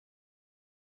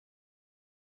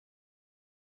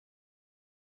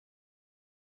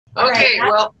Okay,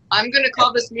 well, I'm going to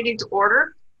call this meeting to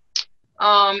order.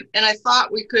 And I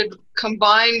thought we could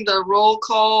combine the roll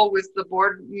call with the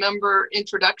board member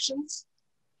introductions,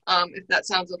 if that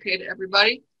sounds okay to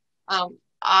everybody.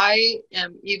 I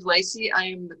am Eve Lacey. I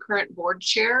am the current board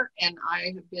chair, and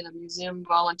I have been a museum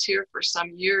volunteer for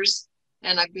some years,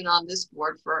 and I've been on this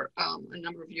board for a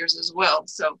number of years as well.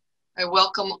 So I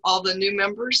welcome all the new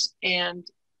members and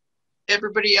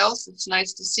everybody else. It's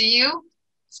nice to see you.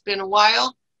 It's been a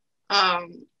while.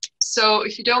 So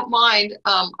if you don't mind,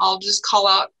 I'll just call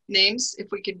out names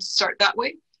if we could start that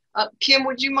way. Kim,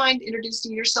 would you mind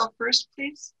introducing yourself first,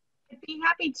 please? I'd be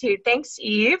happy to. Thanks,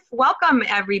 Eve. Welcome,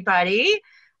 everybody.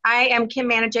 I am Kim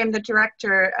Manager. I'm the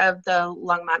director of the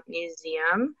Longmont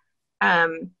Museum.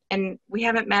 And we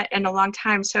haven't met in a long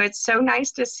time, so it's so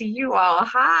nice to see you all.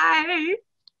 Hi.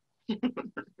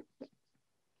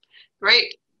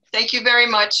 Great. Thank you very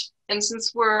much. And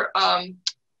since we're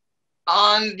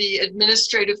on the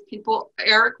administrative people,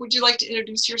 Eric, would you like to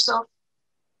introduce yourself?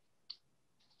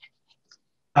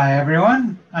 Hi,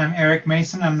 everyone. I'm Eric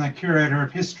Mason. I'm the curator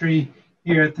of history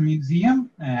here at the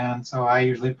museum. And so I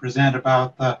usually present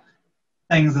about the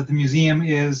things that the museum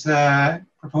is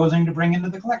proposing to bring into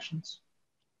the collections.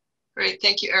 Great.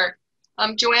 Thank you, Eric.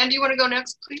 Joanne, do you want to go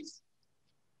next, please?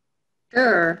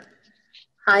 Sure.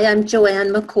 Hi, I'm Joanne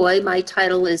McCoy. My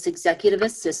title is Executive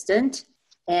Assistant,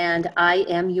 and I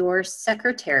am your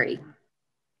secretary.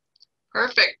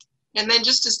 Perfect. And then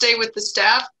just to stay with the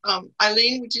staff,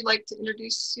 Eileen, would you like to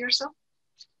introduce yourself?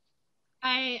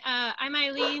 Hi, I'm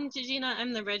Eileen Gigina.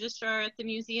 I'm the registrar at the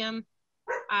museum.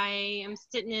 I am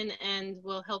sitting in and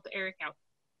will help Eric out.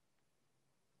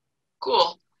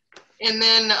 Cool. And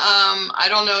then, I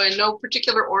don't know, in no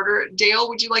particular order, Dale,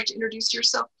 would you like to introduce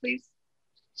yourself, please?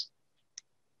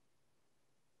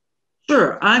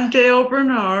 Sure, I'm Dale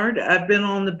Bernard. I've been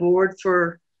on the board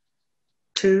for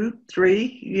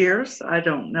 2-3 years, I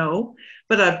don't know,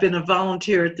 but I've been a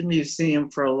volunteer at the museum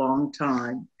for a long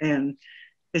time, and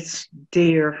it's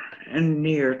dear and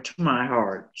near to my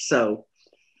heart. So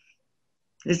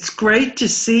it's great to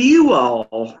see you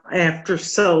all after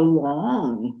so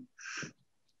long.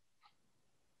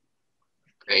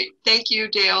 Great, thank you,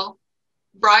 Dale.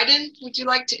 Bryden, would you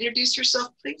like to introduce yourself,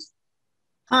 please?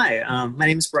 Hi, my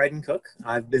name is Bryden Cook.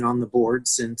 I've been on the board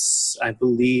since, I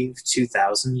believe,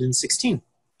 2016.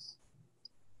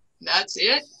 That's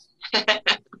it?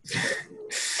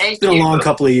 It's been a long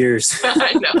couple of years.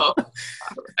 I know. All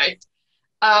right.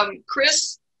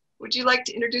 Chris, would you like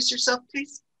to introduce yourself,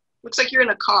 please? Looks like you're in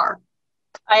a car.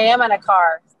 I am in a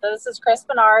car. So this is Chris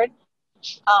Bernard.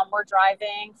 We're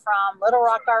driving from Little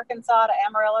Rock, Arkansas to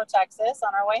Amarillo, Texas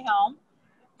on our way home.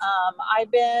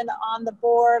 I've been on the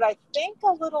board, I think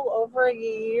a little over a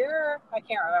year. I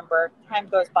can't remember. Time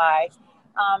goes by.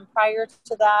 Prior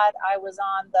to that, I was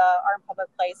on the Art and Public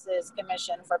Places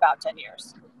Commission for about 10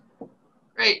 years.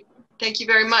 Great. Thank you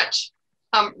very much.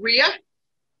 Ria?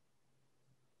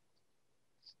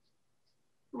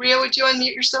 Ria, would you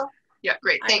unmute yourself? Yeah,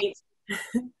 great. Thanks.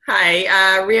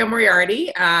 Hi, Ria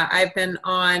Moriarty. I've been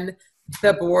on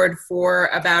the board for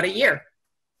about a year.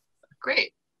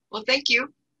 Great. Well, thank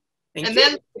you. Thank and you.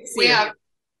 Then we have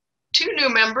 2 new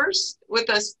members with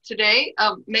us today.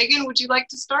 Megan, would you like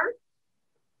to start?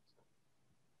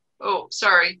 Oh,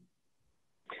 sorry.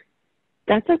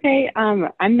 That's okay.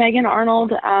 I'm Megan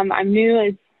Arnold. I'm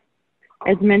new.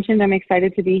 As mentioned, I'm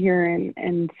excited to be here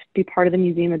and be part of the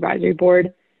Museum Advisory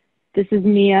Board. This is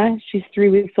Mia. She's 3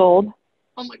 weeks old.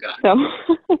 Oh my God.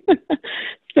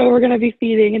 So we're going to be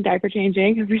feeding and diaper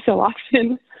changing every so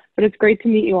often, but it's great to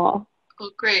meet you all.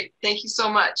 Oh, great. Thank you so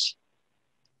much.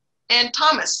 And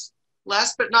Thomas,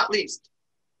 last but not least.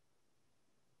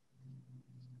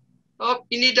 Oh,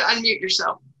 you need to unmute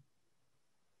yourself.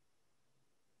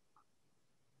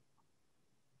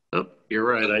 Oh, you're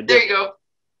right. I did. There you go.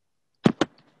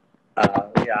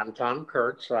 Yeah, I'm Tom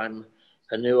Kurtz. I'm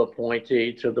a new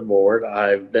appointee to the board.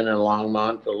 I've been in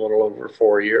Longmont a little over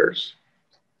 4 years.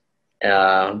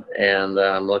 And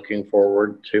I'm looking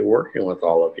forward to working with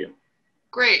all of you.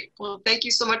 Great. Well, thank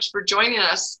you so much for joining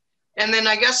us. And then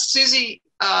I guess Susie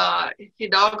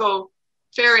Hidalgo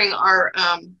Faring, our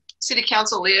city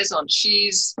council liaison,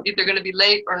 she's either going to be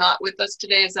late or not with us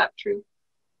today. Is that true?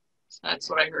 That's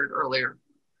what I heard earlier.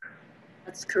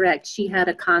 That's correct. She had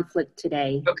a conflict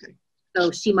today. Okay. So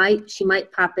she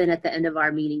might pop in at the end of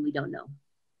our meeting. We don't know.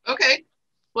 Okay.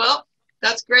 Well,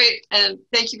 that's great. And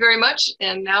thank you very much.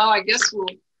 And now I guess we'll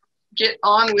get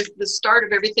on with the start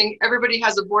of everything. Everybody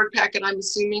has a board packet, I'm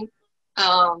assuming,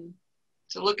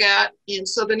 to look at. And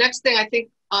so the next thing I think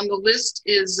on the list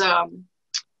is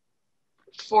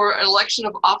for an election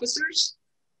of officers.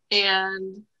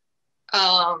 And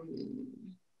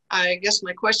I guess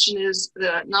my question is,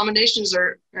 the nominations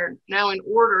are now in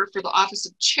order for the office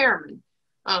of chairman.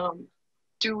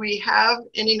 Do we have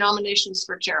any nominations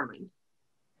for chairman?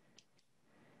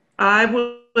 I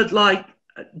would like,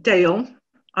 Dale,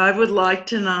 I would like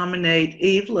to nominate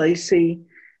Eve Lacey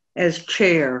as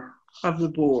chair of the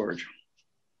board.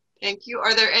 Thank you.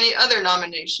 Are there any other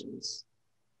nominations?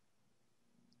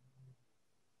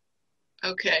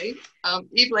 Okay,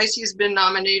 Eve Lacey has been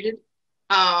nominated.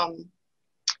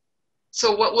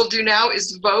 So what we'll do now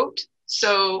is vote.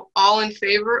 So all in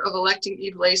favor of electing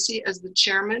Eve Lacey as the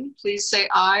chairman, please say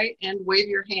aye and wave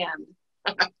your hand.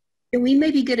 Can we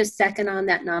maybe get a second on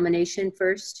that nomination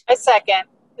first? I second.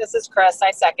 This is Chris.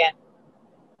 I second.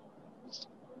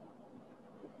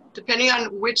 Depending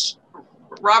on which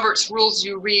Robert's rules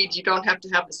you read, you don't have to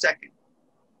have a second.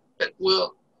 But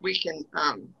we can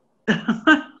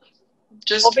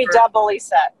just We'll be doubly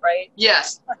set, right?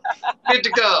 Yes, good to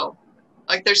go.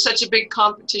 Like there's such a big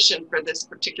competition for this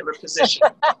particular position.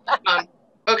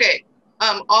 Okay,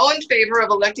 all in favor of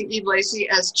electing Eve Lacey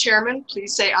as chairman,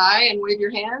 please say aye and wave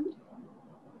your hand.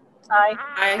 Aye.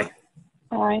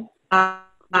 Aye. Aye.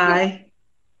 Aye.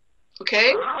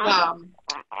 Okay,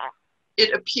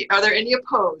 are there any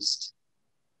opposed?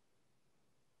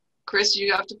 Chris,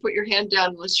 you have to put your hand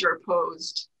down unless you're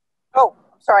opposed. Oh,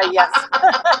 sorry, yes.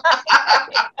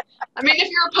 I mean, if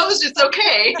you're opposed, it's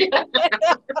okay.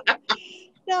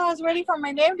 No, I was waiting for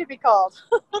my name to be called.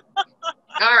 All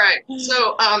right,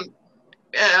 so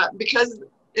because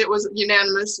it was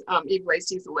unanimous, Eve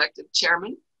Lacey is elected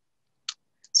chairman.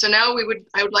 So now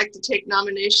I would like to take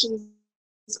nominations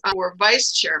for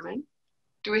vice chairman.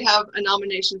 Do we have a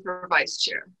nomination for vice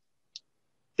chair?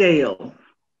 Dale,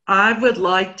 I would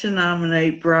like to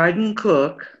nominate Bryden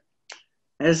Cook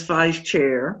as vice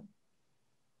chair.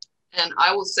 And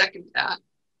I will second that.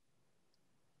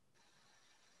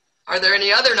 Are there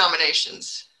any other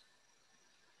nominations?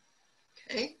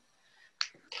 Okay.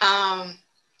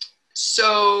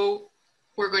 So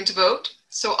we're going to vote.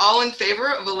 So all in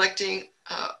favor of electing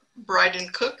Bryden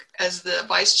Cook as the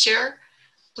vice chair,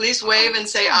 please wave and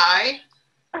say aye.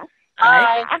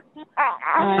 Aye.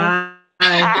 Aye.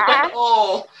 Aye.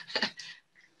 Oh,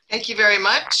 thank you very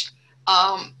much.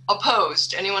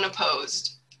 Opposed? Anyone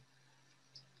opposed?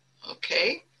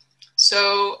 Okay.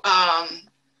 So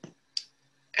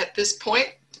at this point,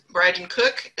 Bryden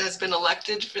Cook has been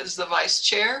elected as the vice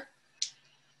chair,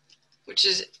 which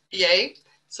is yay.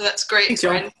 So that's great. Thanks,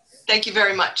 Bryden. Thank you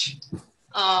very much.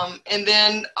 And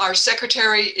then our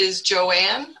secretary is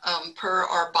Joanne, per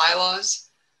our bylaws.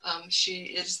 She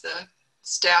is the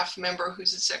staff member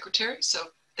who's the secretary.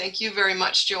 So thank you very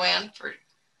much, Joanne, for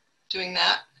doing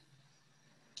that.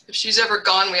 If she's ever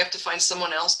gone, we have to find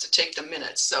someone else to take the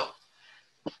minutes. So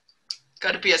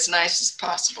got to be as nice as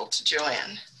possible to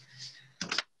Joanne.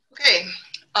 Okay,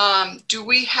 do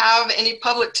we have any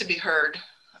public to be heard?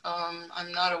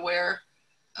 I'm not aware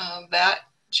of that.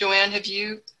 Joanne, have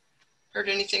you heard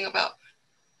anything about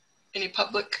any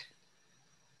public?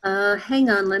 Hang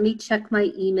on, let me check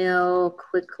my email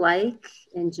quick like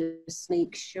and just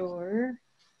make sure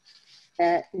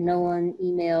that no one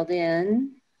emailed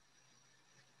in.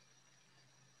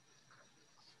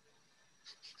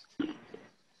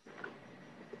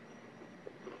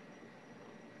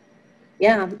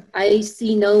 Yeah, I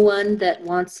see no one that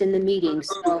wants in the meeting,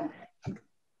 so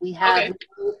we have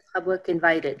no public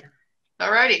invited.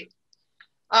 All righty.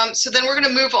 So then we're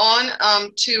going to move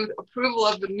on to approval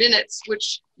of the minutes,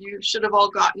 which you should have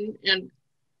all gotten, and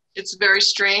it's very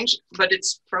strange, but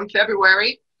it's from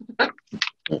February.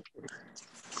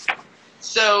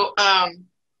 So I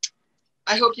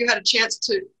hope you had a chance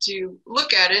to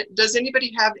look at it. Does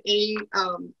anybody have any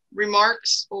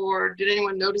remarks, or did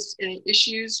anyone notice any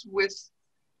issues with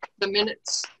the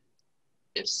minutes?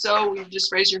 If so, you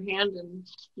just raise your hand and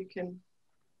you can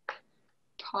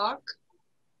talk.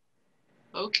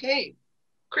 Okay,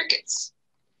 crickets.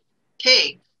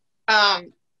 Okay,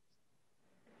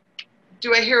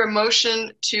 do I hear a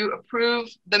motion to approve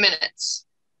the minutes?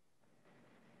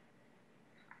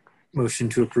 Motion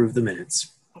to approve the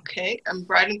minutes. Okay,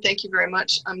 Bryden, thank you very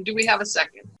much. Do we have a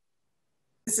second?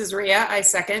 This is Rhea. I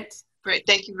second. Great,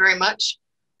 thank you very much.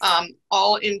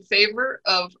 All in favor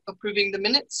of approving the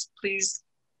minutes, please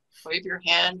wave your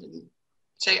hand and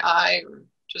say aye, or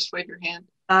just wave your hand.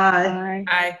 Aye.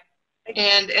 Aye.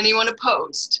 And anyone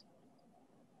opposed?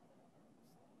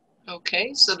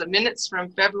 Okay, so the minutes from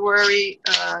February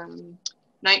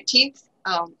 19th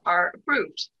are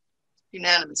approved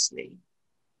unanimously.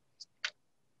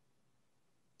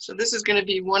 So this is going to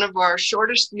be one of our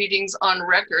shortest meetings on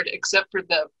record, except for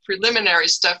the preliminary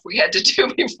stuff we had to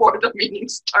do before the meeting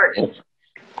started.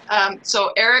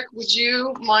 So Eric, would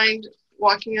you mind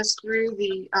walking us through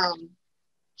the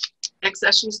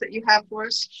accessions that you have for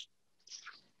us?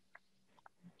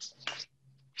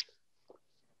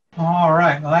 All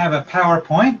right, well, I have a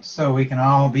PowerPoint, so we can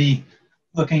all be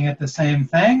looking at the same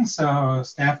thing. So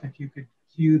staff, if you could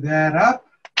cue that up.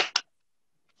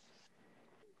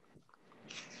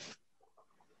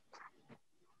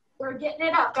 We're getting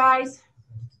it up, guys.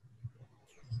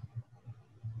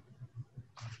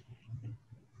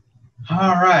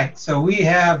 All right, so we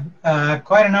have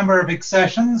quite a number of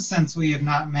accessions since we have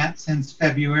not met since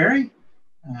February.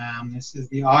 This is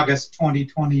the August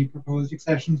 2020 proposed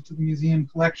accessions to the museum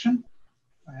collection.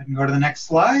 Go ahead and go to the next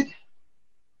slide.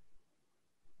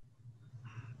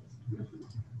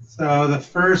 So the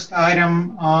first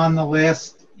item on the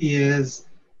list is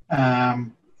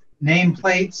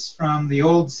nameplates from the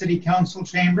old city council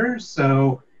chambers.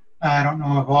 So I don't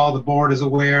know if all the board is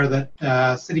aware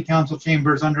that city council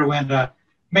chambers underwent a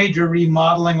major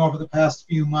remodeling over the past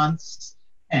few months,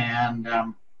 and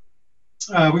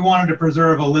we wanted to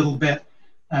preserve a little bit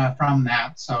from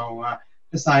that. So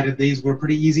decided these were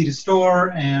pretty easy to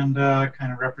store and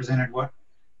kind of represented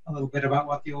a little bit about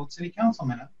what the old city council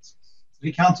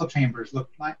chambers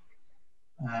looked like.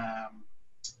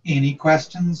 Any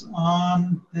questions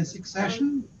on this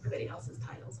accession? Everybody else's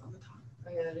titles on the top.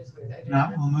 Oh, yeah, that is weird.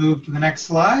 Now we'll move to the next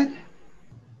slide.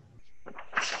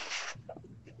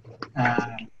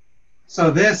 So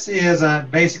this is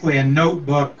basically a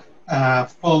notebook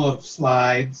full of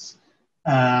slides.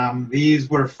 These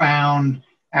were found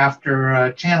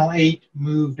after Channel 8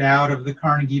 moved out of the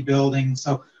Carnegie building.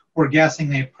 So we're guessing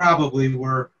they probably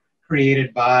were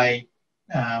created by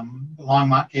the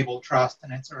Longmont Cable Trust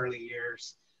in its early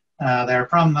years. They're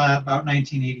from about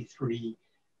 1983.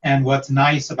 And what's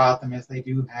nice about them is they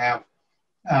do have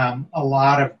a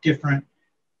lot of different,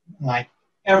 like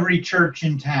every church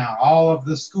in town, all of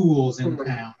the schools in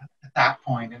town at that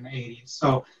point in the 80s.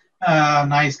 So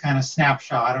nice kind of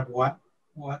snapshot of what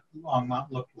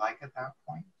Longmont looked like at that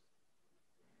point.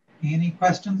 Any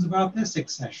questions about this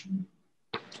accession?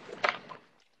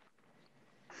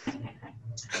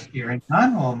 Hearing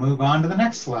none, we'll move on to the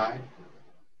next slide.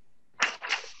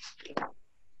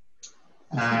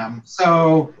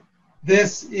 So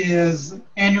this is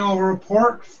annual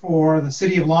report for the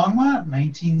city of Longmont,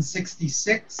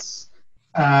 1966.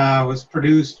 Was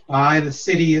produced by the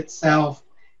city itself.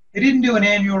 They didn't do an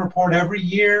annual report every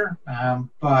year,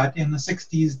 but in the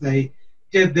 60s they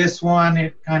did this one.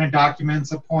 It kind of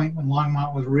documents a point when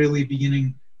Longmont was really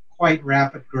beginning quite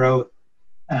rapid growth.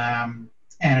 And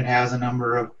it has a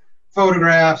number of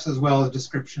photographs as well as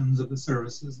descriptions of the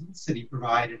services that the city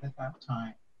provided at that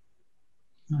time.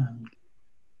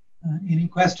 Any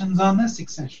questions on this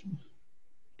accession?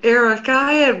 Eric,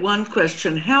 I had one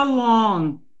question. How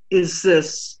long is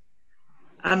this?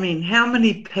 I mean, how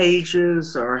many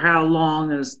pages or how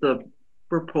long is the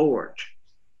report?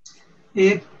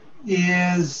 It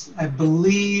is, I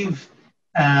believe,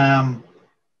 you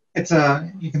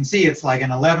can see it's like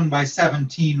an 11 by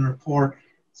 17 report.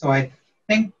 So I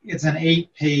think it's an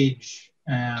 8-page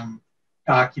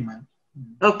document.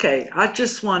 Okay, I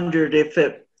just wondered if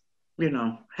it,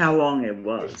 how long it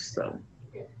was. So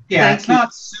yeah, it's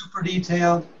not super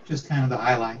detailed, just kind of the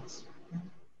highlights.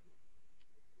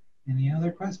 Any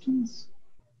other questions?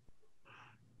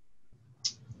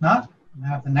 Not? We'll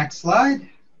have the next slide.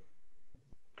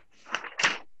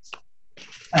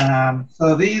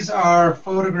 So these are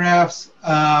photographs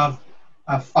of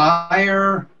a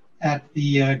fire at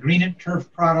the Greenit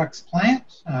Turf Products plant,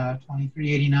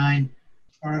 2389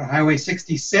 Highway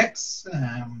 66.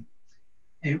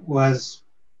 It was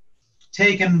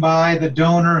taken by the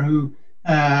donor who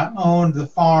owned the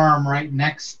farm right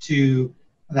next to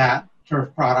that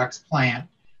turf products plant.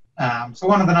 So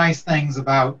one of the nice things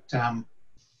about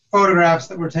photographs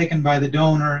that were taken by the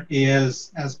donor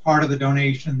is, as part of the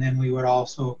donation, then we would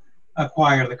also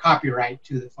acquire the copyright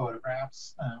to the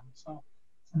photographs. So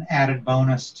it's an added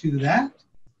bonus to that.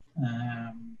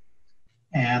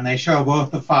 And they show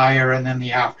both the fire and then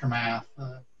the aftermath,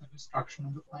 the destruction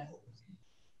of the plant.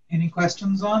 Any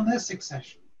questions on this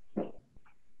accession? All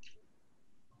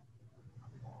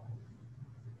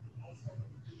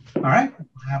right,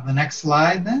 we'll have the next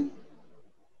slide then.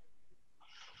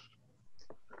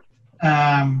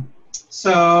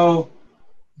 So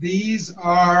these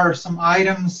are some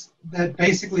items that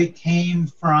basically came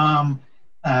from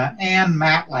Ann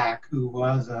Matlack, who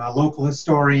was a local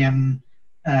historian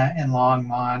in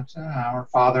Longmont. Her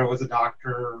father was a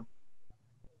doctor.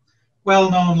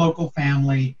 well-known local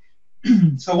family.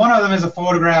 So one of them is a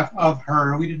photograph of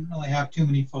her. We didn't really have too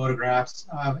many photographs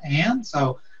of Anne,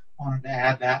 so wanted to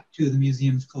add that to the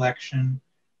museum's collection.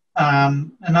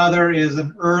 Another is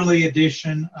an early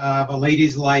edition of A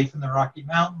Lady's Life in the Rocky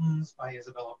Mountains by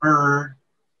Isabella Bird.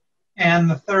 And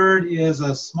the third is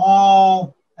a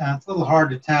small, it's a little hard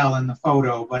to tell in the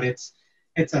photo, but it's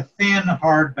a thin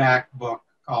hardback book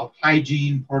called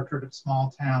Hygiene, Portrait of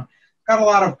Small Town. Got a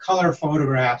lot of color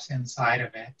photographs inside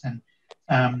of it.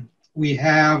 And we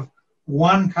have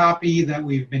one copy that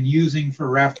we've been using for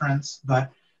reference,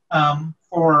 but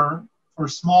for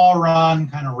small run,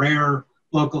 kind of rare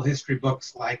local history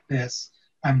books like this,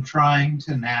 I'm trying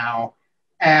to now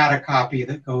add a copy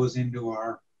that goes into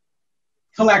our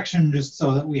collection just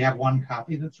so that we have one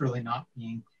copy that's really not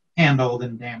being handled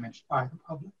and damaged by the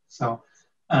public. So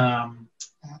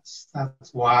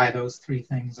that's why those three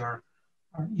things are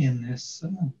in this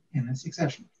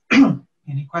succession.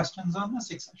 Any questions on the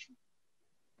succession?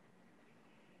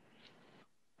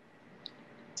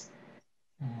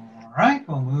 All right,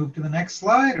 we'll move to the next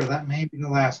slide, or that may be the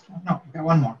last one. No, we've got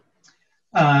one more.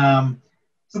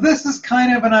 So this is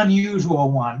kind of an unusual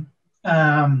one.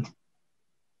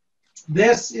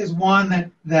 This is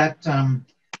one that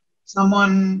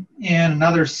someone in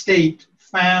another state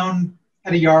found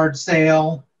at a yard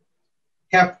sale,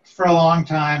 kept for a long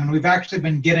time, and we've actually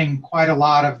been getting quite a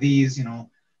lot of these,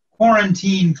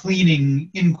 quarantine cleaning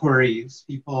inquiries.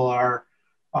 People are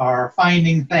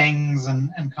finding things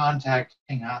and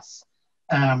contacting us.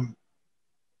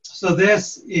 So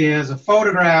this is a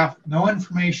photograph, no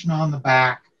information on the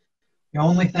back. The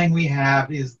only thing we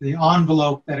have is the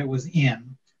envelope that it was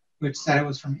in, which said it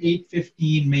was from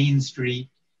 815 Main Street,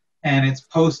 and it's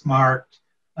postmarked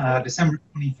December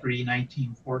 23,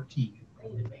 1914.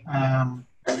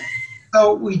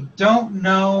 So we don't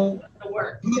know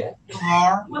who they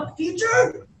are.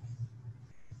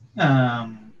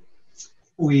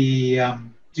 We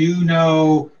do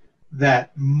know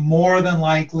that more than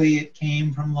likely it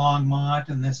came from Longmont,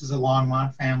 and this is a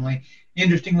Longmont family.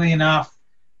 Interestingly enough,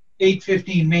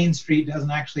 815 Main Street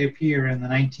doesn't actually appear in the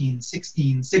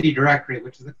 1916 city directory,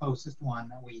 which is the closest one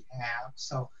that we have.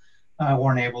 So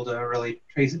weren't able to really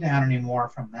trace it down anymore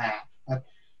from that. But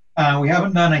we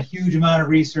haven't done a huge amount of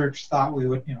research. Thought we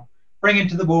would, bring it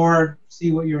to the board,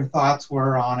 see what your thoughts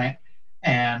were on it,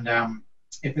 and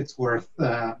if it's worth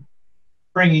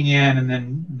bringing in and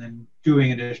then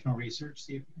doing additional research,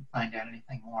 see if we can find out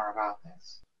anything more about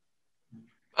this.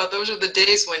 Those are the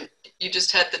days when you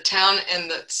just had the town and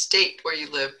the state where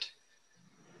you lived.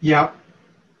 Yep.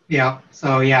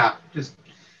 So yeah, just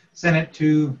sent it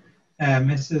to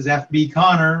Mrs. F.B.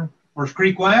 Connor, Horse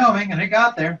Creek, Wyoming, and it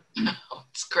got there. Oh,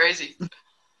 it's crazy.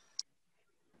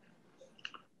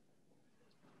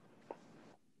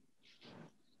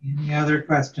 Any other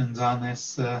questions on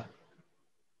this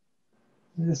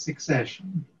this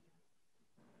succession?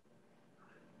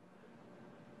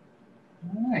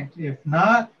 All right, if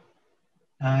not,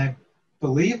 I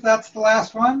believe that's the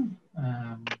last one.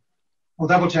 We'll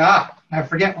double check. I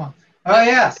forget one. Oh,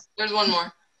 yes. There's one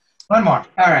more. One more.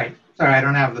 All right. Sorry, I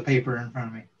don't have the paper in front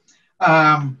of me.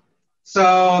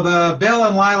 So the Bill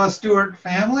and Lila Stewart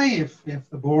family, if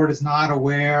the board is not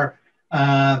aware,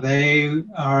 they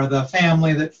are the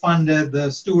family that funded the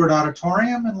Stewart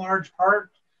Auditorium in large part,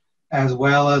 as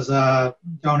well as a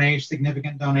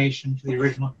significant donation to the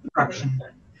original construction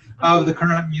of the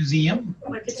current museum.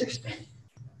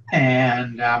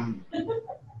 And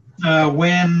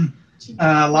when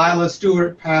Lila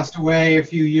Stewart passed away a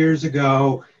few years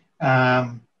ago,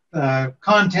 the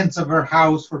contents of her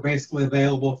house were basically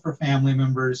available for family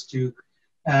members to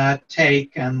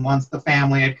take. And once the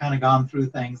family had kind of gone through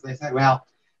things, they said, well,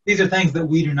 these are things that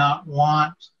we do not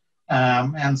want.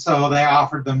 And so they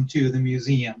offered them to the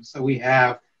museum. So we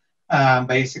have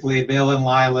basically Bill and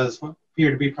Lila's what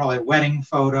appear to be probably wedding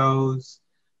photos.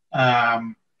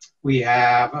 We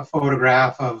have a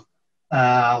photograph of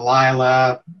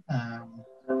Lila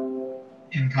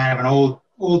in kind of an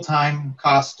old-time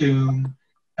costume.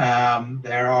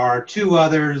 There are two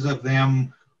others of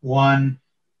them, one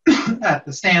at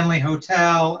the Stanley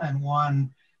Hotel and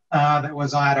one that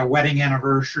was at a wedding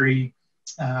anniversary.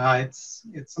 It's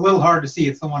a little hard to see.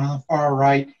 It's the one on the far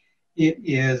right. It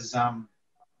is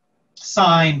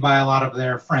signed by a lot of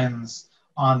their friends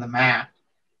on the mat.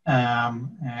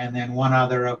 And then one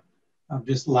other of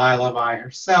just Lila by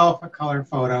herself, a color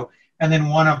photo, and then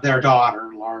one of their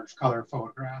daughter, large color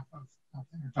photograph of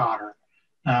their daughter,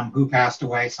 who passed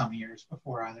away some years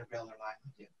before either Bill or Lila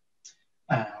did.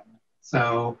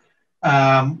 So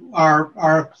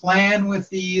our plan with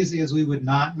these is we would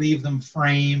not leave them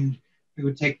framed. we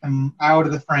would take them out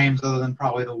of the frames, other than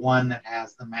probably the one that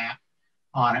has the map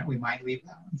on it. We might leave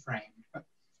that one framed, but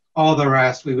all the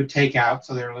rest we would take out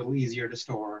so they're a little easier to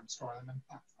store and store them in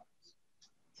platforms.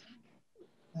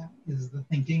 That is the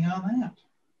thinking on that.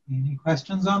 Any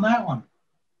questions on that one?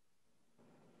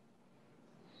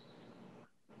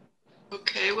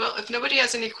 Okay, well, if nobody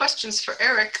has any questions for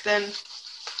Eric, then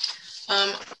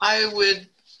I would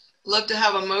love to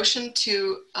have a motion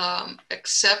to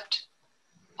accept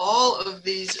all of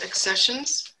these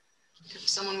accessions. If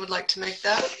someone would like to make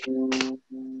that.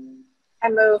 I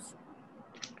move.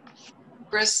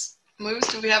 Chris moves.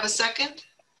 Do we have a second?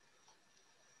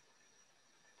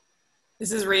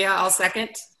 This is Rhea. I'll second.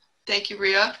 Thank you,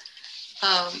 Rhea.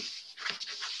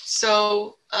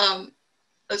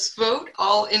 Let's vote.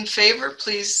 All in favor,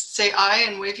 please say aye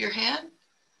and wave your hand.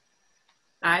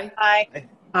 Aye. Aye.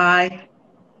 Aye.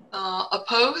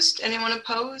 Opposed? Anyone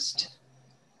opposed?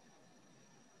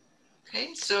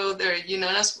 Okay, so there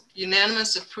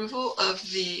unanimous approval of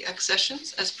the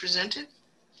accessions as presented.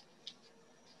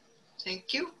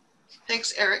 Thank you.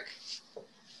 Thanks, Eric.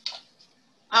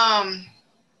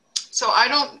 So I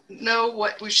don't know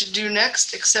what we should do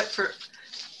next except for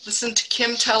listen to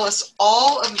Kim tell us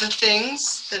all of the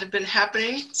things that have been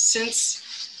happening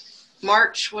since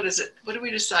March. What is it? What did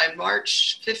we decide?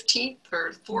 March 15th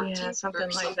or 14th? Yeah, something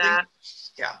or like that.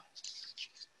 Yeah.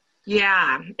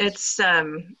 Yeah, it's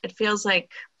it feels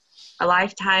like a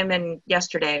lifetime and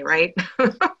yesterday, right?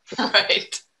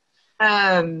 Right.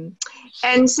 And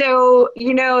so,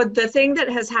 you know, the thing that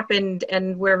has happened,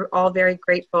 and we're all very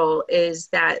grateful, is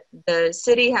that the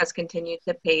city has continued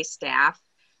to pay staff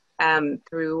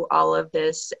through all of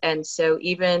this. And so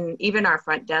even our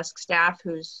front desk staff,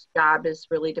 whose job is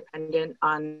really dependent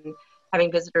on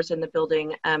having visitors in the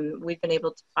building, we've been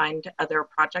able to find other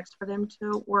projects for them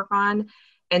to work on.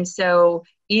 And so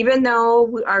even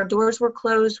though our doors were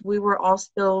closed, we were all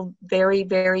still very,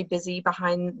 very busy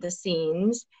behind the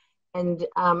scenes. And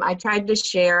I tried to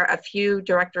share a few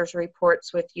directors'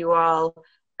 reports with you all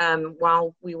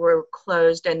while we were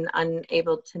closed and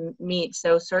unable to meet.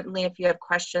 So certainly if you have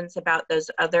questions about those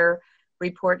other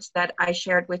reports that I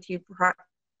shared with you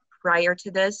prior to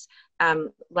this,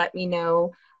 let me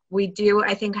know. We do,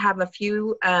 I think, have a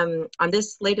few on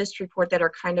this latest report that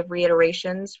are kind of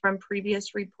reiterations from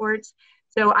previous reports.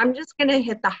 So I'm just going to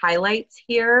hit the highlights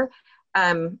here.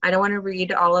 I don't want to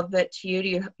read all of it to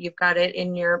you. You've got it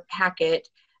in your packet.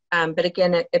 But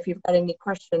again, if you've got any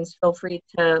questions, feel free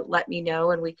to let me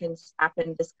know and we can stop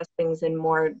and discuss things in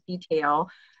more detail.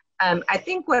 I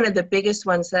think one of the biggest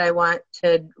ones that I want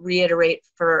to reiterate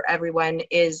for everyone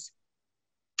is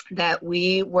that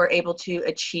we were able to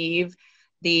achieve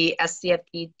the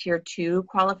SCFD Tier 2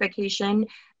 qualification.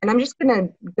 And I'm just going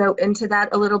to go into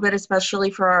that a little bit,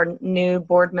 especially for our new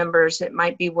board members. It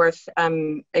might be worth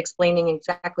explaining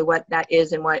exactly what that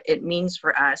is and what it means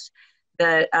for us.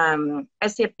 The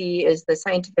SCFD is the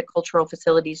Scientific Cultural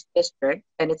Facilities District,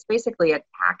 and it's basically a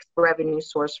tax revenue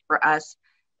source for us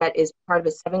that is part of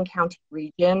a 7-county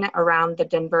region around the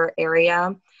Denver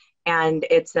area. And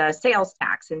it's a sales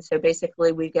tax. And so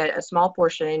basically we get a small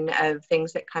portion of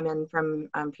things that come in from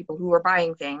people who are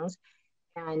buying things.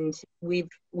 And we've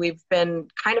been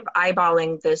kind of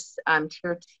eyeballing this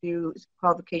Tier 2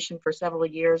 qualification for several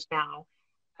years now.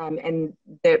 And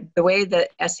the way that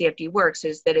SCFD works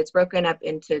is that it's broken up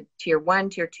into Tier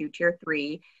 1, Tier 2, Tier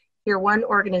 3. Tier 1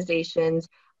 organizations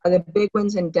are the big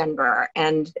ones in Denver.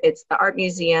 And it's the Art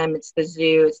Museum, it's the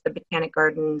Zoo, it's the Botanic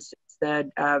Gardens, it's the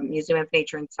Museum of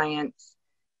Nature and Science,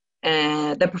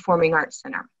 and the Performing Arts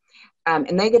Center.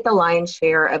 And they get the lion's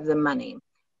share of the money.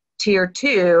 Tier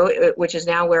 2, which is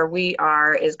now where we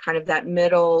are, is kind of that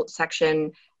middle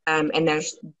section. And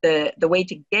there's the way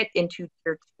to get into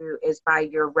Tier 2 is by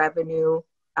your revenue.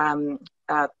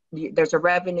 There's a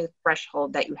revenue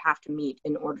threshold that you have to meet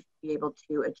in order to be able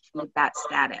to achieve that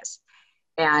status.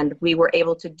 And we were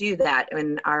able to do that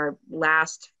in our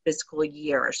last fiscal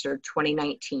year, so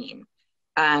 2019.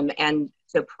 And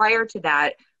so prior to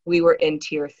that, we were in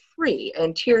Tier 3.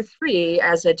 And Tier 3,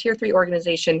 as a Tier 3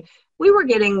 organization, we were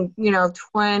getting, you know,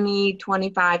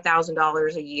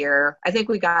 $25,000 a year. I think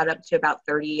we got up to about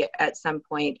 30 at some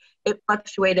point. It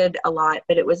fluctuated a lot,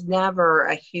 but it was never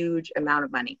a huge amount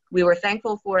of money. We were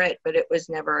thankful for it, but it was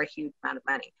never a huge amount of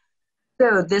money.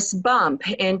 So this bump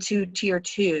into Tier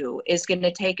 2 is going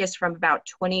to take us from about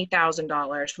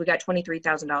 $20,000. We got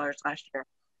 $23,000 last year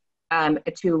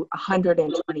to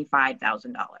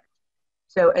 $125,000.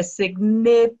 So a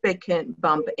significant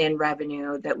bump in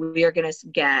revenue that we are going to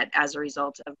get as a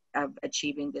result of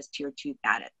achieving this Tier 2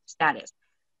 status.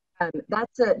 that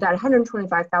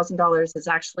 $125,000 is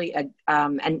actually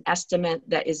an estimate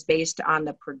that is based on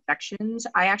the projections.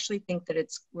 I actually think that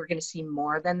we're going to see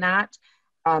more than that.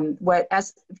 What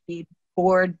the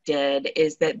board did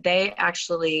is that they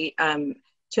actually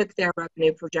took their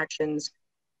revenue projections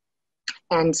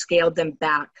and scaled them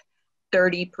back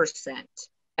 30%.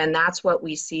 And that's what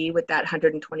we see with that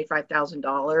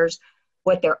 $125,000.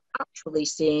 What they're actually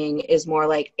seeing is more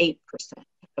like 8%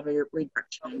 of a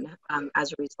reduction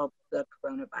as a result of the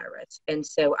coronavirus. And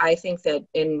so I think that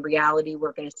in reality,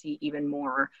 we're going to see even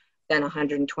more than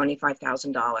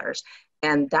 $125,000.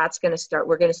 And that's going to start,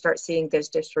 we're going to start seeing those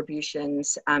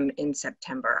distributions in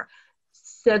September.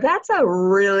 So that's a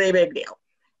really big deal.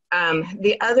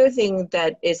 The other thing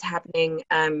that is happening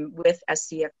with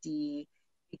SCFD,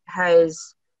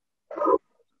 because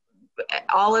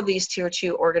all of these tier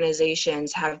 2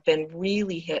 organizations have been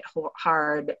really hit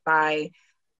hard by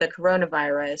the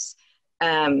coronavirus,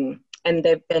 and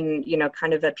they've been,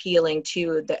 kind of appealing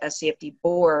to the SCFD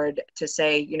board to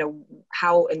say,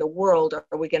 how in the world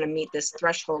are we going to meet this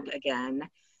threshold again?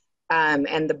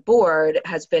 And the board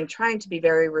has been trying to be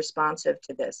very responsive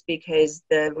to this, because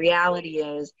the reality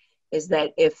is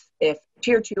that if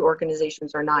tier 2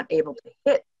 organizations are not able to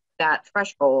hit that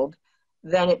threshold,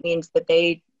 then it means that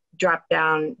they drop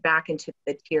down back into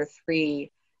the tier 3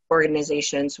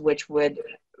 organizations, which would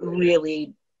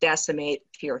really decimate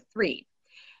tier 3.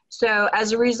 So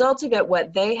as a result of it,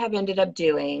 what they have ended up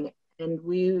doing, and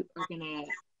we are gonna,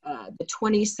 the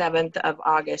 27th of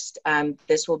August,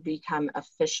 this will become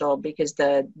official because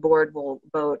the board will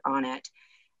vote on it.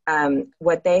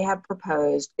 What they have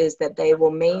proposed is that they will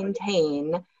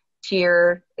maintain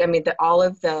all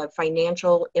of the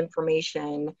financial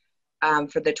information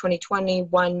for the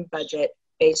 2021 budget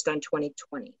based on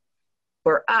 2020.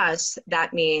 For us,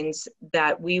 that means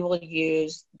that we will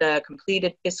use the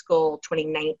completed fiscal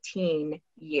 2019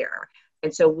 year.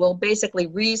 And so we'll basically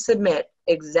resubmit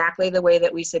exactly the way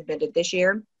that we submitted this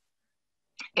year.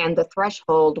 And the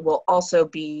threshold will also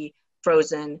be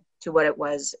frozen to what it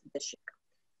was this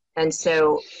year. And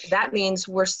so that means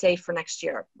we're safe for next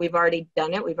year. We've already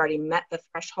done it. We've already met the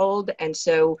threshold. And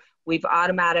so we've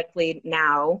automatically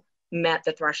now met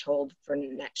the threshold for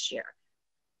next year.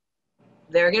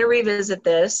 They're going to revisit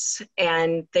this,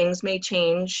 and things may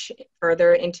change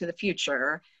further into the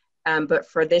future. But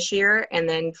for this year and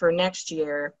then for next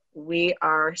year, we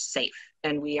are safe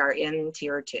and we are in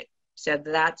tier 2. So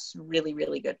that's really,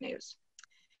 really good news.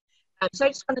 So I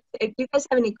just wanted to, if you guys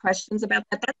have any questions about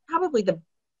that, that's probably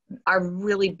our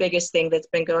really biggest thing that's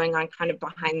been going on kind of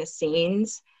behind the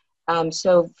scenes.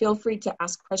 So feel free to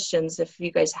ask questions if you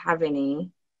guys have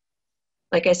any.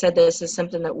 Like I said, this is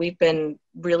something that we've been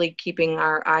really keeping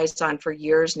our eyes on for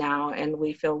years now, and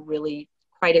we feel really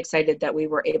quite excited that we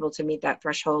were able to meet that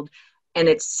threshold. And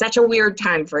it's such a weird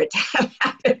time for it to have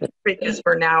happened because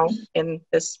we're now in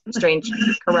this strange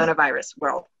coronavirus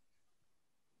world.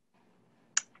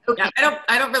 Okay. Yeah,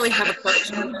 I don't really have a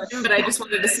question, but I just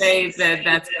wanted to say that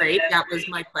that's great. That was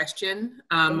my question,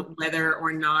 whether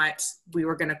or not we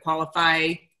were going to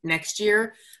qualify next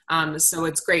year. So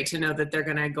it's great to know that they're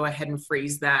going to go ahead and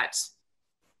freeze that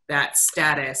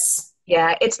status.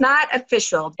 Yeah, it's not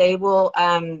official. They will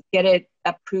get it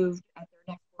approved at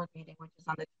their next board meeting, which is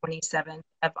on the 27th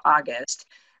of August.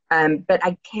 But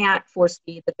I can't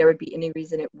foresee that there would be any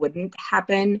reason it wouldn't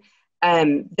happen.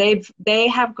 They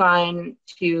have gone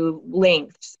to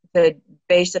lengths to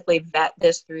basically vet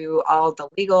this through all the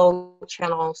legal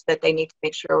channels that they need to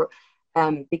make sure,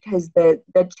 because the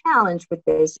challenge with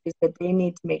this is that they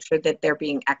need to make sure that they're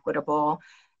being equitable,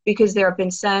 because there have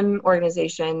been some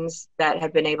organizations that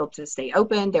have been able to stay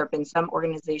open. There have been some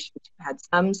organizations who had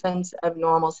some sense of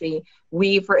normalcy.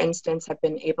 We, for instance, have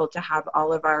been able to have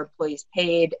all of our employees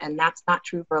paid, and that's not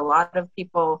true for a lot of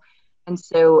people. And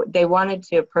so they wanted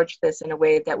to approach this in a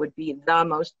way that would be the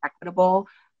most equitable,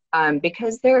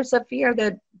 because there's a fear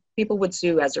that people would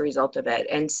sue as a result of it.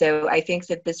 And so I think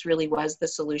that this really was the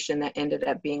solution that ended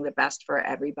up being the best for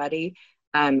everybody.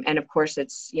 And of course,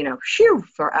 it's, phew,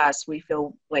 for us, we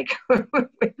feel like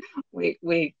we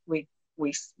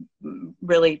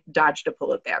really dodged a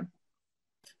bullet there.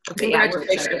 Okay, yeah,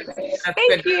 congratulations.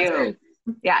 Thank you.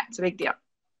 Yeah, it's a big deal.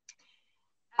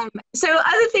 So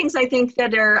other things I think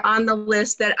that are on the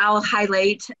list that I'll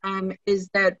highlight is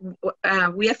that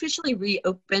we officially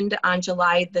reopened on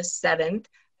July the 7th.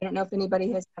 I don't know if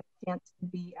anybody has had a chance to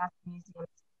be at the museum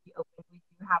to be open. We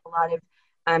do have a lot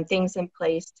of things in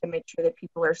place to make sure that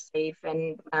people are safe,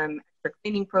 and extra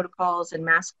cleaning protocols and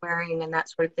mask wearing and that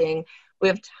sort of thing. We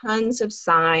have tons of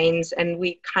signs, and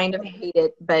we kind of hate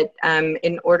it, but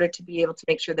in order to be able to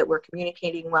make sure that we're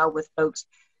communicating well with folks,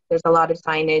 There's a lot of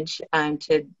signage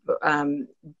to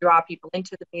draw people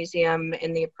into the museum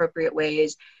in the appropriate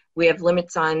ways. We have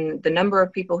limits on the number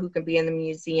of people who can be in the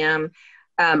museum.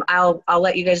 I'll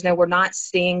let you guys know we're not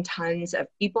seeing tons of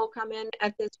people come in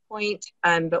at this point,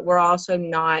 but we're also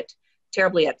not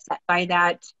terribly upset by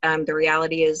that. The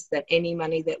reality is that any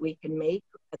money that we can make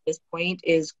at this point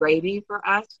is gravy for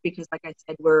us, because like I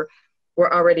said, we're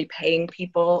already paying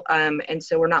people, and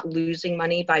so we're not losing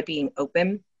money by being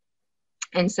open.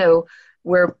 And so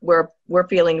we're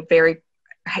feeling very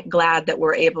glad that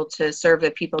we're able to serve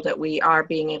the people that we are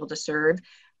being able to serve.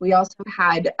 We also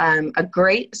had a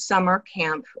great summer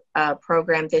camp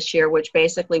program this year, which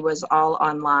basically was all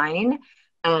online.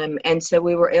 And so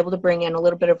we were able to bring in a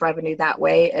little bit of revenue that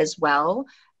way as well.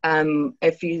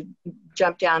 If you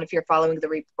jump down, if you're following the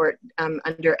report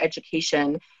under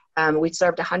education, we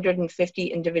served 150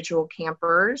 individual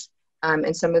campers,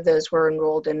 and some of those were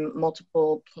enrolled in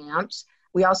multiple camps.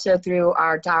 We also, through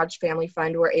our Dodge Family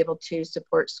Fund, were able to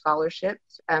support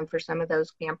scholarships for some of those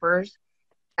campers.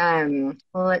 Well,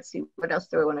 let's see, what else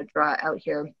do I want to draw out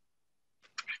here?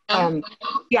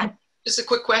 Yeah. Just a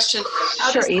quick question.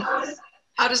 Sure, Eve.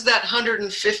 How does that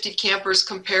 150 campers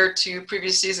compare to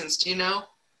previous seasons? Do you know?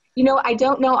 You know, I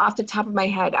don't know off the top of my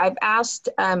head. I've asked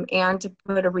Anne to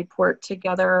put a report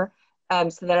together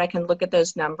so that I can look at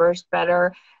those numbers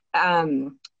better.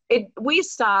 We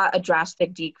saw a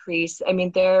drastic decrease. I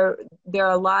mean, there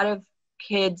are a lot of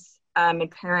kids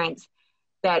and parents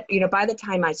that, you know, by the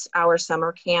time our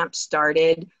summer camp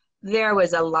started, there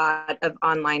was a lot of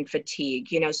online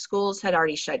fatigue. You know, schools had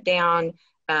already shut down.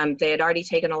 They had already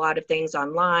taken a lot of things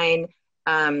online.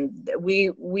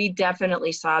 We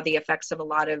definitely saw the effects of a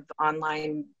lot of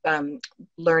online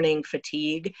learning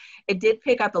fatigue. It did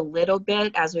pick up a little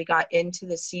bit as we got into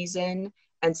the season.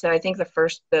 And so I think the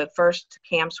first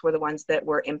camps were the ones that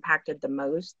were impacted the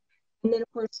most. And then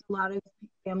of course, a lot of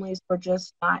families were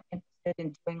just not interested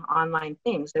in doing online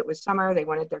things. It was summer, they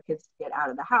wanted their kids to get out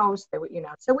of the house. They would, you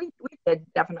know, so we did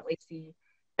definitely see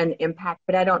an impact,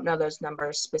 but I don't know those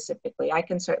numbers specifically. I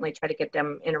can certainly try to get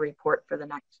them in a report for the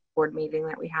next board meeting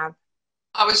that we have.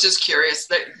 I was just curious.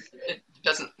 That it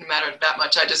doesn't matter that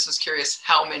much. I just was curious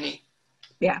how many.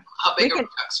 Yeah. How big a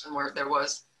reduction where there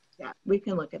was. Yeah, we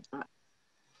can look at that.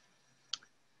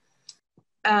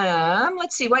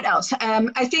 Let's see what else.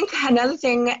 I think another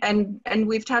thing, and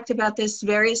we've talked about this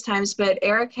various times, but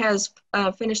Eric has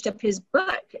finished up his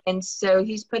book, and so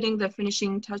he's putting the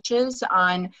finishing touches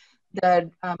on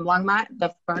the Longmont,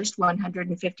 the first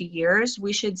 150 years.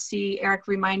 We should see, Eric,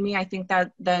 remind me, I think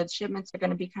that the shipments are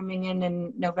going to be coming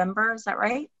in November. Is that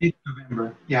right? It's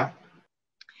November, yeah.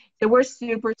 So we're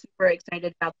super, super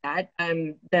excited about that.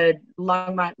 The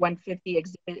Longmont 150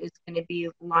 exhibit is going to be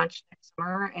launched next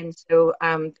summer. And so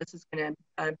this is going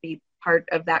to be part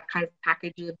of that kind of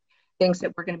package of things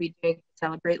that we're going to be doing to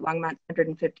celebrate Longmont's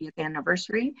 150th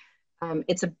anniversary.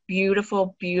 It's a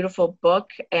beautiful, beautiful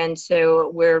book. And so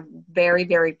we're very,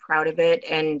 very proud of it.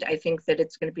 And I think that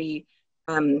it's going to be,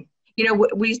 you know,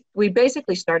 we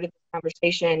basically started this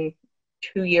conversation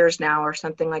 2 years now or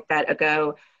something like that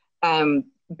ago,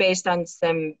 based on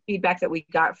some feedback that we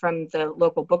got from the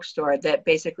local bookstore that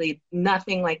basically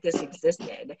nothing like this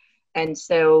existed. And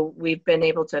so we've been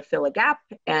able to fill a gap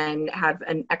and have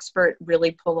an expert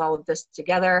really pull all of this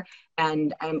together.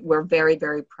 And we're very,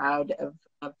 very proud of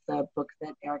the book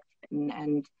that Eric's written,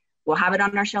 and we'll have it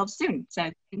on our shelves soon.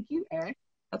 So thank you, Eric.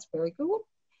 That's very cool.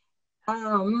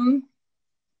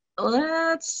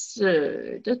 Let's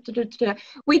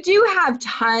we do have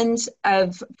tons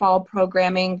of fall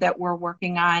programming that we're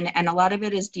working on, and a lot of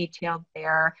it is detailed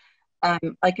there.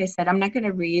 Like I said, I'm not going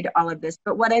to read all of this,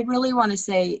 but what I really want to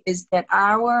say is that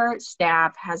our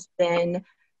staff has been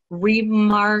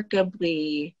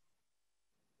remarkably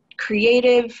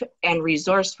creative and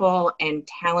resourceful and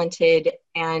talented,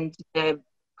 and the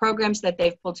programs that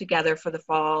they've pulled together for the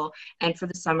fall and for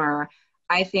the summer,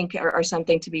 I think are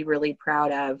something to be really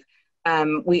proud of.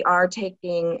 We are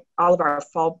taking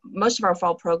most of our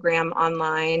fall program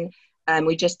online.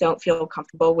 We just don't feel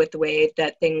comfortable with the way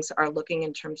that things are looking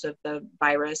in terms of the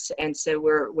virus. And so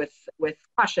we're with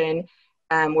caution,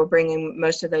 we're bringing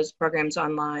most of those programs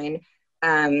online.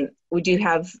 We do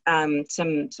have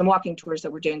some walking tours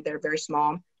that we're doing that are very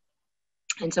small.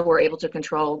 And so we're able to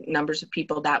control numbers of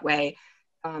people that way.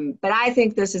 But I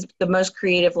think this is the most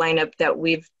creative lineup that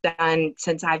we've done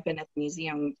since I've been at the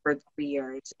museum for 3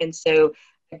 years. And so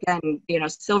again, you know,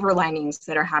 silver linings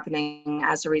that are happening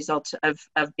as a result of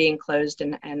being closed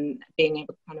and being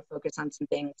able to kind of focus on some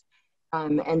things.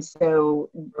 And so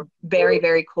very,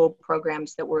 very cool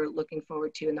programs that we're looking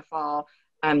forward to in the fall.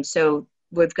 So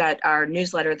we've got our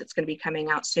newsletter that's going to be coming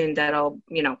out soon that'll,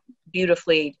 you know,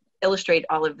 beautifully illustrate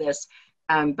all of this.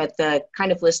 But the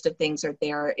kind of list of things are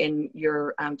there in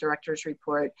your director's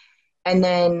report. And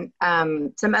then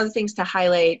some other things to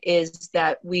highlight is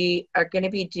that we are going to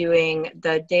be doing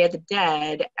the Day of the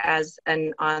Dead as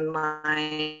an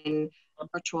online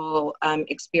virtual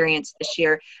experience this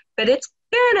year, but it's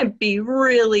going to be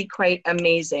really quite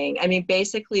amazing. I mean,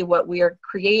 basically what we are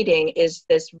creating is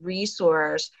this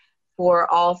resource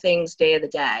for all things Day of the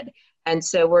Dead. And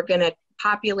so we're going to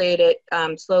populate it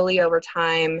slowly over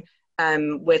time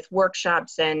with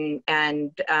workshops and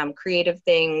creative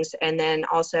things, and then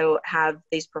also have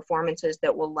these performances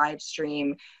that will live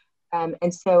stream.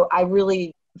 And so I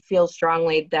really feel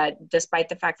strongly that despite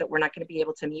the fact that we're not going to be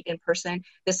able to meet in person,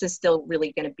 this is still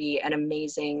really going to be an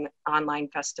amazing online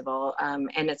festival.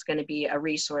 And it's going to be a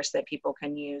resource that people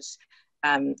can use,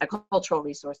 a cultural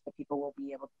resource that people will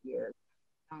be able to use.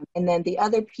 And then the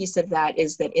other piece of that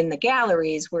is that in the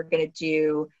galleries, we're going to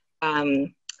do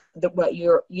what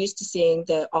you're used to seeing,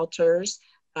 the altars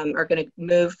are going to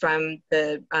move from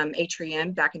the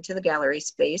atrium back into the gallery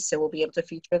space. So we'll be able to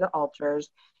feature the altars.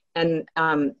 And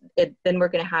then we're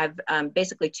going to have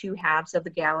basically two halves of the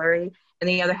gallery. And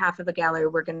the other half of the gallery,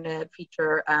 we're going to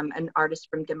feature an artist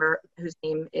from Denver whose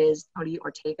name is Tony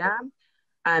Ortega.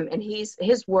 And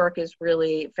his work is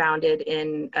really founded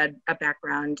in a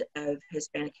background of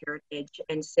Hispanic heritage.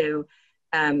 And so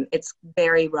it's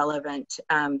very relevant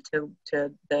to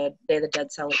the Day of the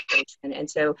Dead celebration. And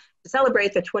so to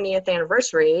celebrate the 20th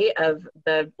anniversary of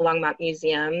the Longmont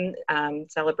Museum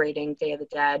celebrating Day of the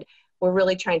Dead, we're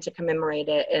really trying to commemorate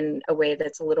it in a way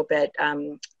that's a little bit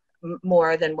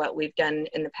more than what we've done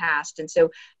in the past. And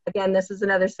so again, this is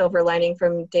another silver lining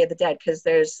from Day of the Dead, because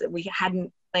we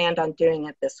hadn't planned on doing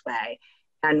it this way.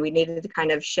 And we needed to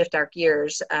kind of shift our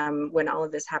gears when all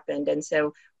of this happened. And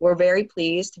so we're very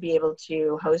pleased to be able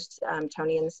to host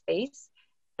Tony in the space.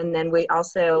 And then we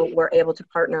also were able to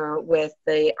partner with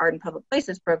the Art in Public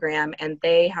Places program, and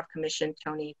they have commissioned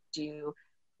Tony to do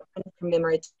a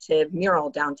commemorative mural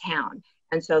downtown.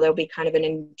 And so there'll be kind of an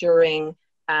enduring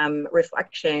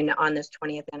reflection on this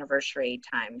 20th anniversary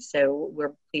time. So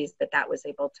we're pleased that that was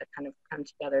able to kind of come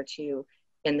together too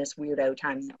in this weirdo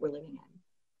time that we're living in.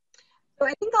 So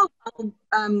I think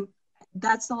I'll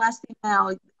that's the last thing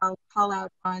I'll call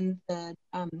out on the,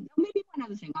 maybe one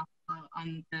other thing I'll call out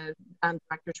on the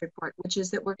director's report, which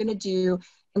is that we're going to do,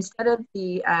 instead of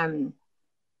the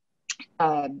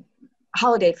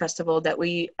holiday festival that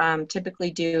we typically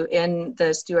do in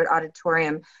the Stewart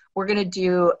Auditorium, we're going to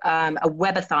do a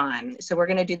webathon. So we're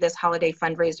going to do this holiday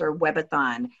fundraiser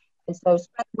webathon. And so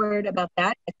spread word about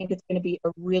that. I think it's going to be a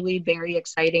really very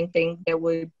exciting thing that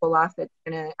we pull off. It's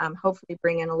going to hopefully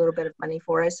bring in a little bit of money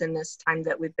for us in this time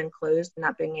that we've been closed and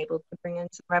not being able to bring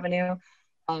in some revenue.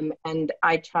 And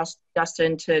I trust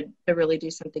Justin to really do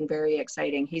something very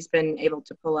exciting. He's been able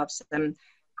to pull off some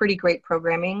pretty great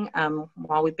programming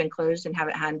while we've been closed and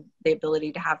haven't had the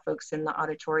ability to have folks in the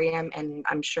auditorium. And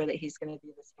I'm sure that he's going to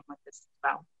do the same with this as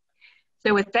well.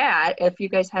 So with that, if you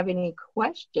guys have any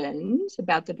questions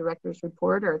about the director's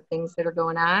report or things that are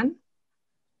going on.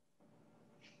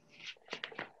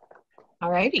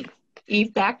 All righty,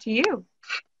 Eve, back to you.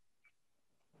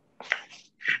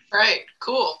 All right,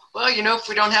 cool. Well, you know, if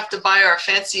we don't have to buy our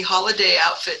fancy holiday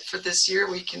outfit for this year,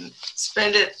 we can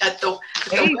spend it at the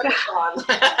webathon.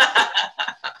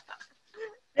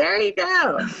 There you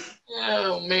go.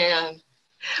 Oh, man.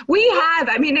 We have,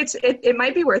 I mean, it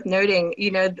might be worth noting, you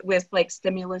know, with like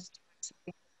stimulus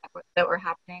that were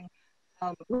happening,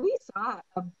 we saw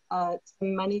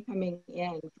some money coming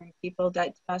in from people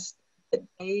that just,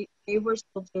 they were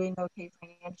still doing okay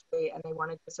financially and they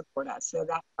wanted to support us. So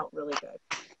that felt really good.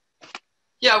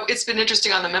 Yeah, it's been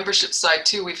interesting on the membership side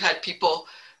too. We've had people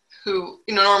who,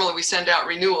 you know, normally we send out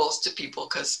renewals to people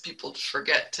because people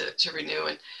forget to renew,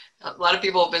 and a lot of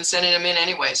people have been sending them in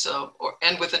anyway, so,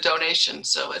 and with a donation.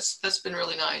 So that's been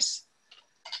really nice.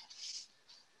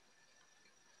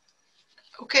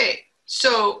 Okay,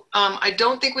 so I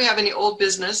don't think we have any old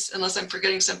business unless I'm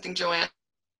forgetting something, Joanne.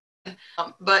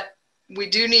 But we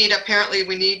do need, apparently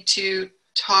we need to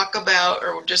talk about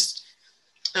or just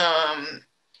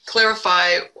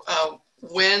clarify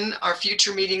when our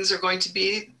future meetings are going to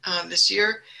be this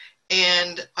year,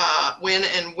 and when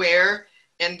and where,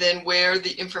 and then where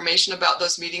the information about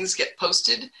those meetings get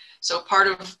posted. So part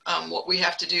of what we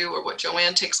have to do, or what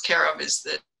Joanne takes care of, is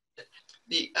that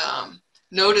the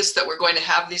notice that we're going to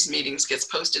have these meetings gets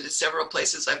posted at several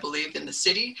places, I believe, in the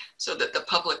city, so that the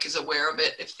public is aware of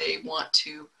it if they want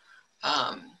to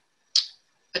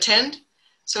attend.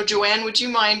 So Joanne, would you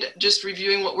mind just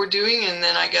reviewing what we're doing? And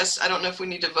then I guess, I don't know if we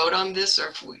need to vote on this or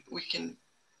if we can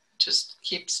just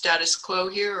keep status quo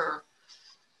here, or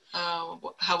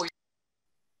how we.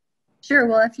 Sure.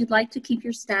 Well, if you'd like to keep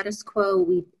your status quo,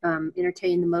 we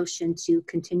entertain the motion to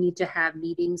continue to have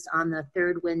meetings on the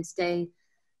third Wednesday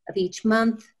of each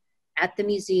month at the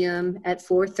museum at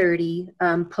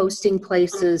 4:30. Posting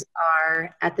places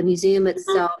are at the museum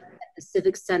itself, at the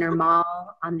Civic Center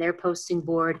Mall on their posting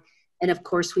board, and of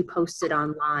course we post it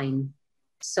online.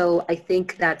 So I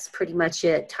think that's pretty much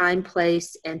it. Time,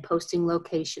 place, and posting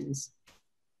locations.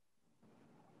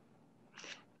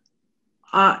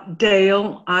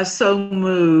 Dale, I so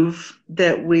move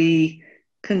that we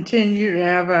continue to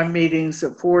have our meetings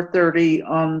at 4:30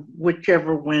 on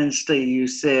whichever Wednesday you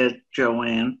said,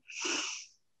 Joanne.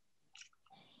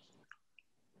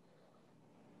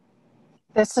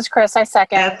 This is Chris. I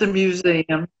second. At the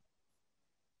museum.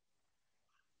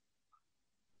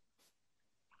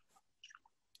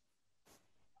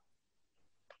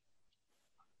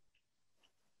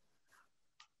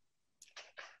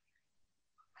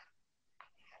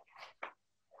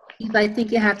 I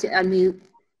think you have to unmute.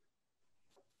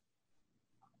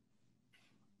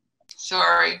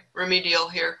 Sorry, remedial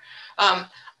here.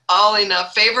 All in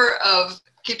favor of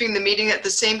keeping the meeting at the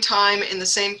same time in the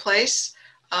same place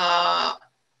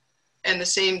and the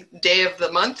same day of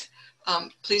the month,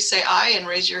 please say aye and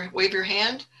wave your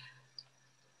hand.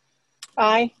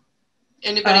 Aye.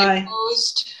 Anybody Aye.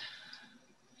 opposed?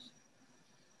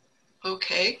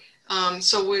 Okay,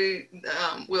 so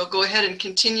we'll go ahead and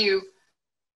continue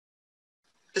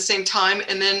the same time,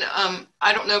 and then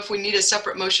I don't know if we need a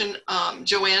separate motion,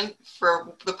 Joanne,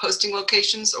 for the posting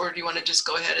locations, or do you want to just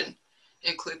go ahead and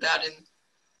include that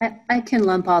in? I can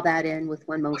lump all that in with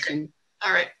one motion. Okay.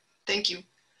 All right, thank you.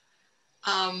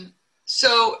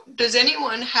 So does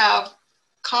anyone have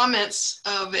comments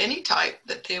of any type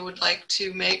that they would like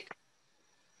to make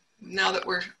now that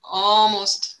we're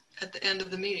almost at the end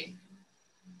of the meeting?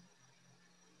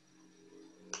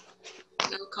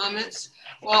 No comments?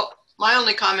 Well, my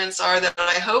only comments are that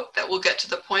I hope that we'll get to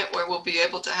the point where we'll be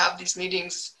able to have these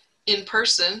meetings in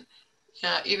person,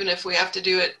 even if we have to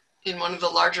do it in one of the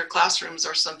larger classrooms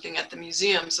or something at the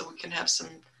museum so we can have some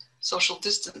social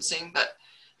distancing. But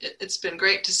it's been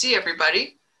great to see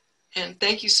everybody. And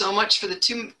thank you so much for the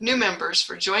 2 new members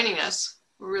for joining us.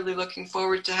 We're really looking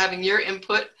forward to having your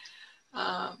input.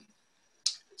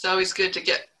 It's always good to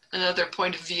get another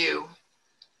point of view.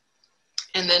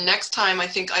 And then next time, I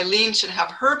think Eileen should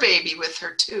have her baby with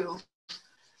her too,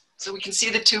 so we can see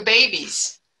the 2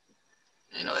 babies.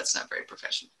 I know that's not very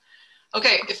professional.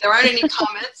 Okay, if there aren't any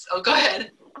comments, oh, go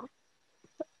ahead.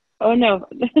 Oh no,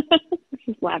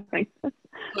 just laughing.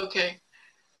 Okay.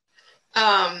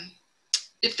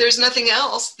 If there's nothing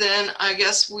else, then I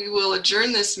guess we will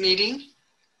adjourn this meeting.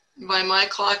 By my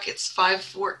clock, it's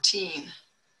 5:14.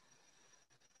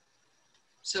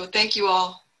 So thank you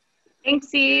all.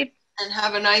 Thanks, Eve. And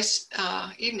have a nice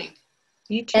evening.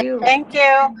 You too. Thank you.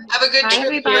 Have a good Bye, trip.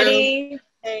 everybody.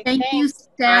 Thank you,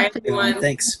 Steph. Bye, everyone.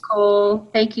 Thanks. Nicole.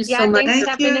 Thank you so much. Thanks, Thank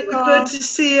Steph and you. Nicole. Good to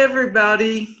see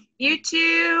everybody. You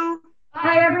too.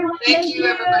 Bye, everyone. Thank you,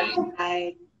 everybody.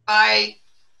 Bye. Bye.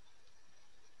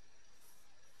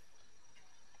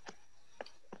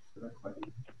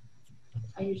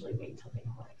 I usually wait till they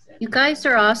all exit. You guys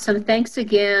are awesome. Thanks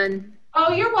again.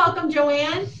 Oh, you're welcome,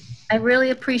 Joanne. I really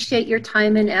appreciate your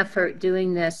time and effort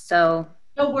doing this. So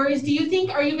No worries. Do you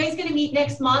think, are you guys going to meet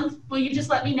next month? Will you just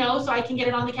let me know so I can get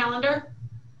it on the calendar?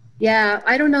 yeah,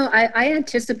 I don't know. I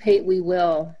anticipate we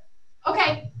will.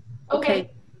 Okay. Okay.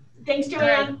 Thanks,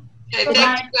 Joanne. Okay, Bye-bye.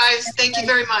 thank you guys. Thank you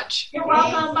very much. You're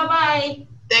welcome. Bye-bye.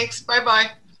 Thanks. Bye-bye.